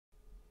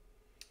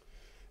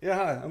Yeah,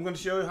 hi. I'm going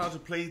to show you how to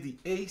play the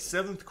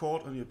A7th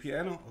chord on your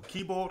piano or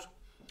keyboard.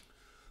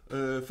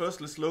 First,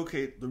 let's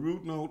locate the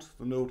root note,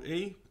 the note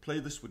A. Play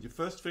this with your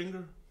first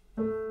finger.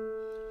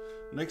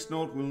 Next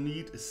note we'll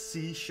need is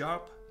C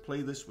sharp.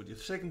 Play this with your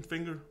second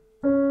finger.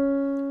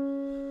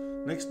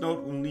 Next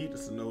note we'll need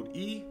is the note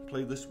E.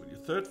 Play this with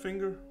your third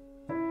finger.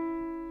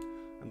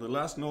 And the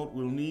last note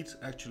we'll need,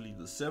 actually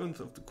the 7th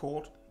of the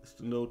chord, is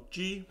the note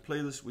G.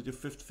 Play this with your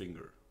 5th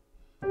finger.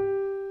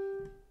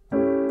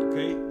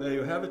 Okay, there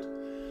you have it.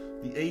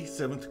 The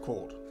A7th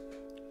chord.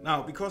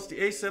 Now, because the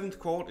A7th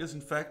chord is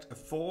in fact a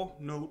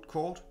 4-note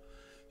chord,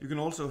 you can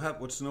also have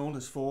what's known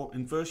as 4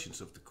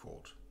 inversions of the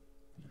chord.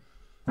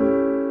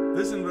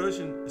 This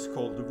inversion is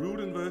called the root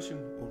inversion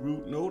or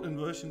root note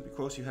inversion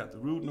because you have the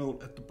root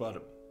note at the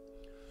bottom.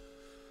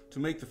 To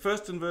make the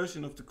first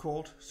inversion of the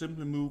chord,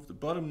 simply move the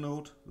bottom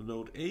note, the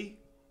note A,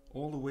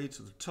 all the way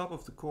to the top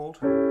of the chord,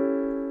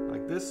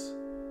 like this.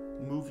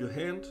 Move your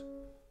hand.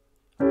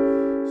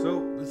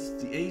 So this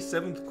is the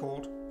A7th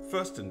chord,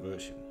 first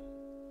inversion.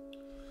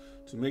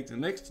 To make the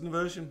next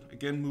inversion,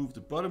 again move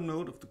the bottom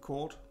note of the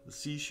chord, the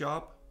C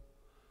sharp,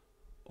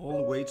 all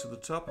the way to the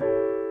top.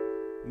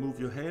 Move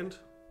your hand.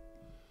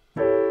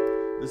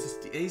 This is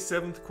the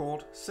A7th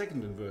chord,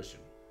 second inversion.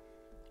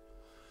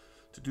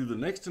 To do the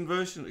next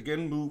inversion,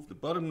 again move the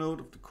bottom note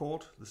of the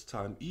chord, this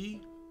time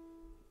E,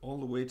 all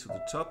the way to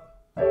the top.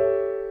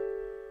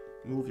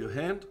 Move your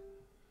hand.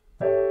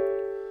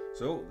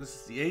 So this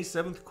is the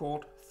A7th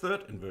chord,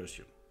 third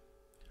inversion.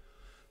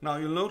 Now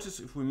you'll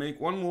notice if we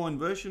make one more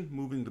inversion,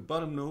 moving the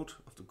bottom note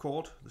of the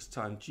chord, this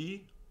time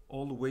G,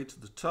 all the way to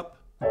the top,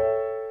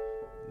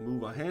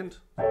 move our hand,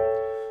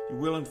 you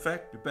will in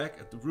fact be back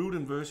at the root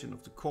inversion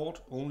of the chord,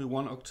 only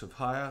one octave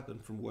higher than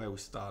from where we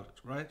started,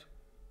 right?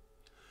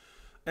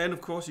 And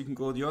of course you can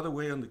go the other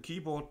way on the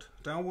keyboard,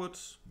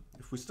 downwards.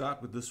 If we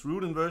start with this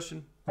root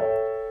inversion,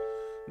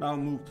 now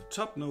move the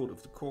top note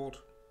of the chord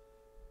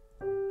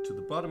to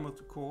the bottom of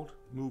the chord,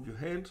 move your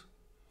hand.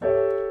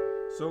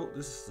 So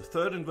this is the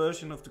third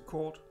inversion of the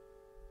chord.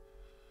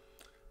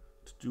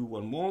 To do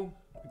one more,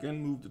 again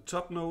move the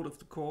top note of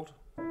the chord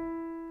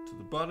to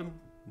the bottom,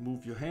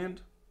 move your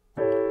hand.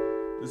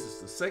 This is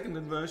the second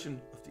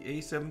inversion of the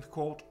A7th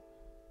chord.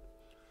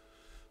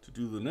 To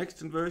do the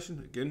next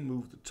inversion, again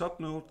move the top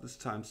note, this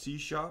time C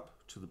sharp,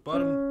 to the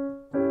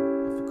bottom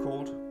of the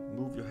chord,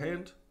 move your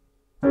hand.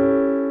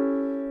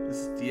 This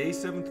is the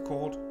A7th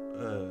chord,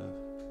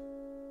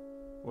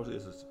 what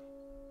is it?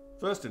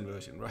 First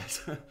inversion, right?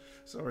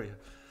 Sorry.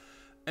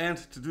 And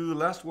to do the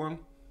last one,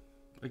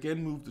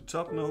 again move the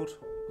top note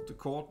of the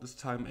chord, this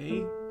time A,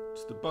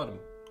 to the bottom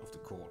of the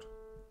chord.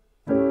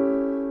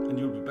 And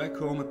you'll be back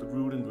home at the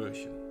root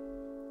inversion.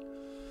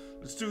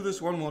 Let's do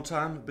this one more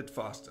time, a bit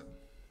faster.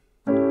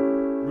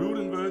 Root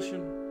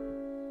inversion,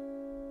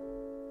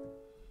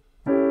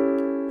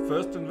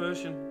 first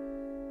inversion,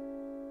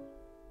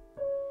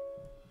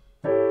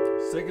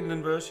 second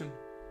inversion,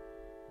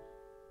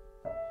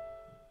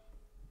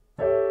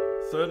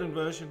 third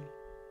inversion,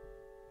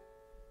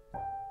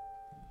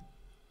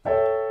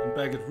 and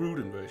back at root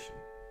inversion.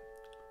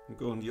 And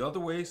going the other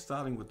way,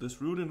 starting with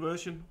this root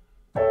inversion,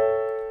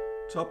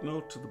 top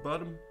note to the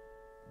bottom,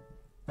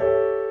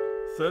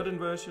 third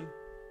inversion,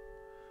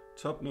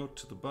 top note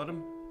to the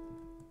bottom,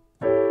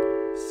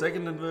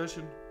 second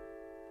inversion,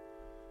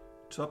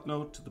 top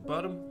note to the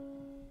bottom,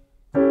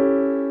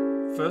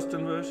 first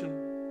inversion,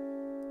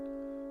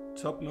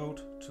 top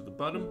note to the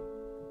bottom,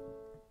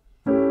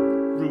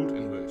 root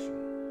inversion.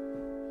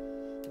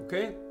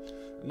 Okay,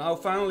 now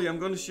finally I'm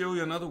going to show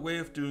you another way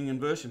of doing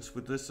inversions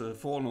with this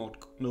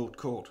 4-note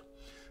chord.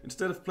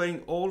 Instead of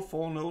playing all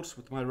 4 notes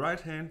with my right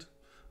hand,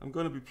 I'm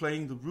going to be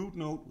playing the root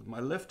note with my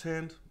left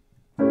hand,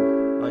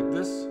 like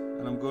this,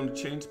 and I'm going to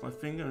change my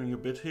fingering a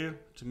bit here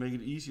to make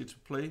it easier to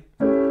play.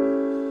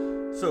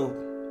 So,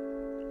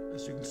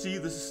 as you can see,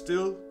 this is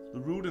still the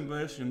root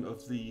inversion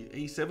of the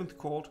A7th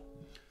chord,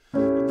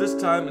 but this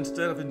time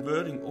instead of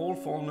inverting all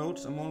 4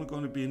 notes, I'm only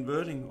going to be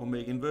inverting or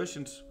make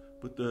inversions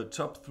with the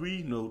top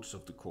 3 notes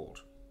of the chord.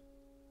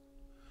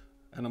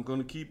 And I'm going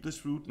to keep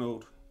this root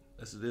note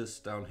as it is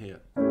down here.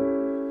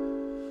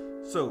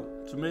 So,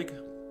 to make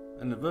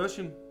an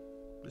inversion,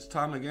 this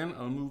time again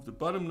I'll move the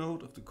bottom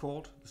note of the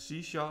chord, the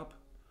C sharp,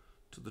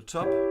 to the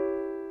top,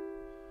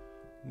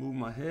 move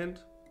my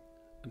hand,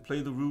 and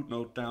play the root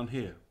note down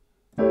here.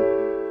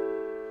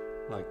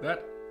 Like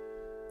that.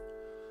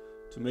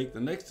 To make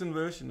the next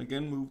inversion,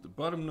 again move the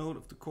bottom note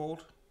of the chord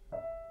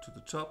to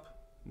the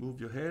top, move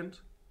your hand,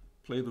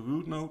 play the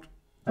root note,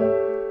 and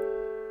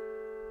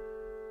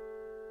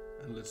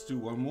let's do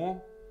one more.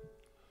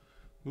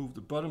 Move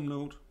the bottom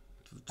note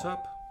to the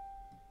top,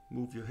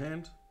 move your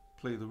hand,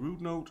 play the root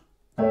note,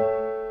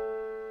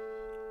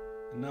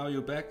 and now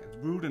you're back at the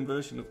root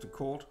inversion of the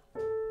chord,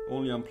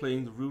 only I'm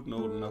playing the root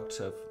note an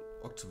octave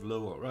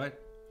lower, right?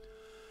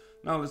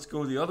 Now let's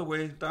go the other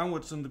way,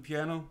 downwards on the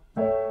piano.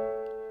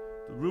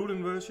 The root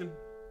inversion,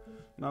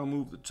 now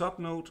move the top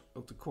note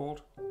of the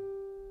chord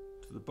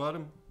to the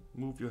bottom,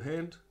 move your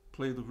hand,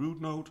 play the root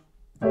note.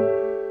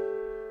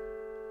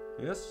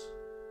 Yes,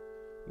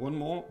 one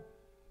more.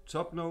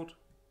 top note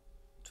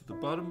to the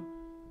bottom,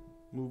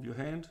 move your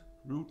hand,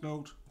 root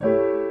note. And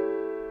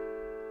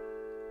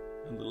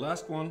the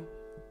last one,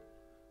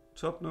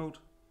 top note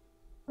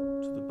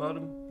to the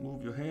bottom,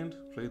 move your hand,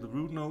 play the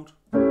root note.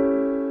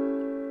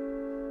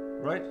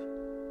 Right?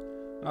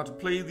 Now to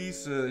play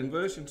these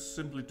inversions,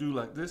 simply do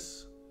like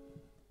this.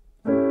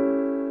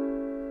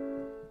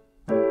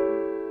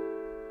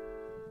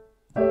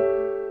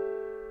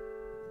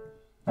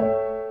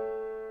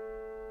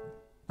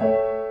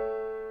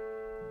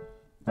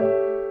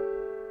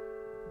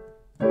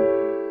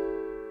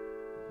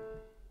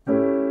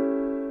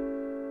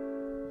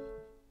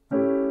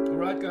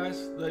 Alright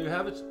guys, there you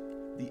have it,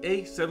 the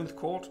A 7th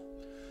chord.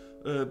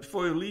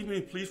 Before you leave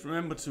me, please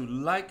remember to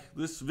like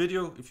this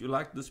video if you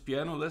liked this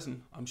piano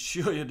lesson. I'm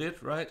sure you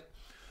did, right?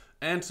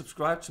 And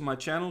subscribe to my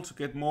channel to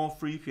get more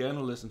free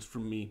piano lessons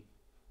from me.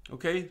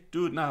 Okay,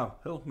 do it now,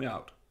 help me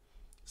out.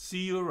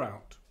 See you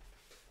around.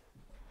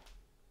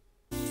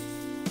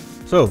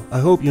 So, I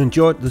hope you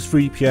enjoyed this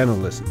free piano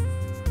lesson.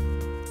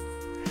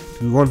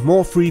 Do you want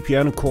more free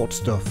piano chord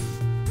stuff?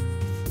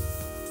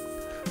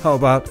 How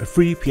about a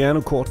free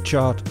piano chord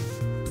chart?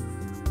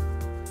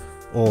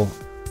 Or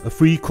a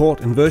free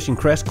chord inversion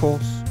crash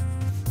course?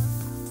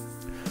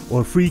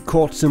 Or a free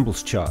chord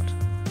symbols chart?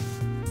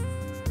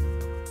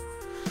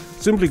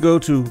 Simply go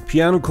to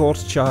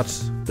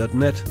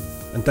pianochordcharts.net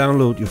and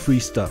download your free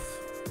stuff.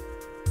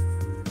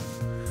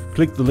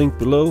 Click the link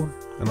below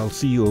and I'll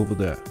see you over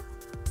there.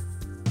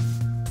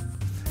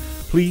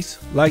 Please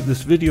like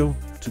this video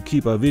to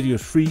keep our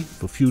videos free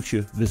for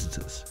future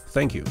visitors.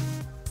 Thank you.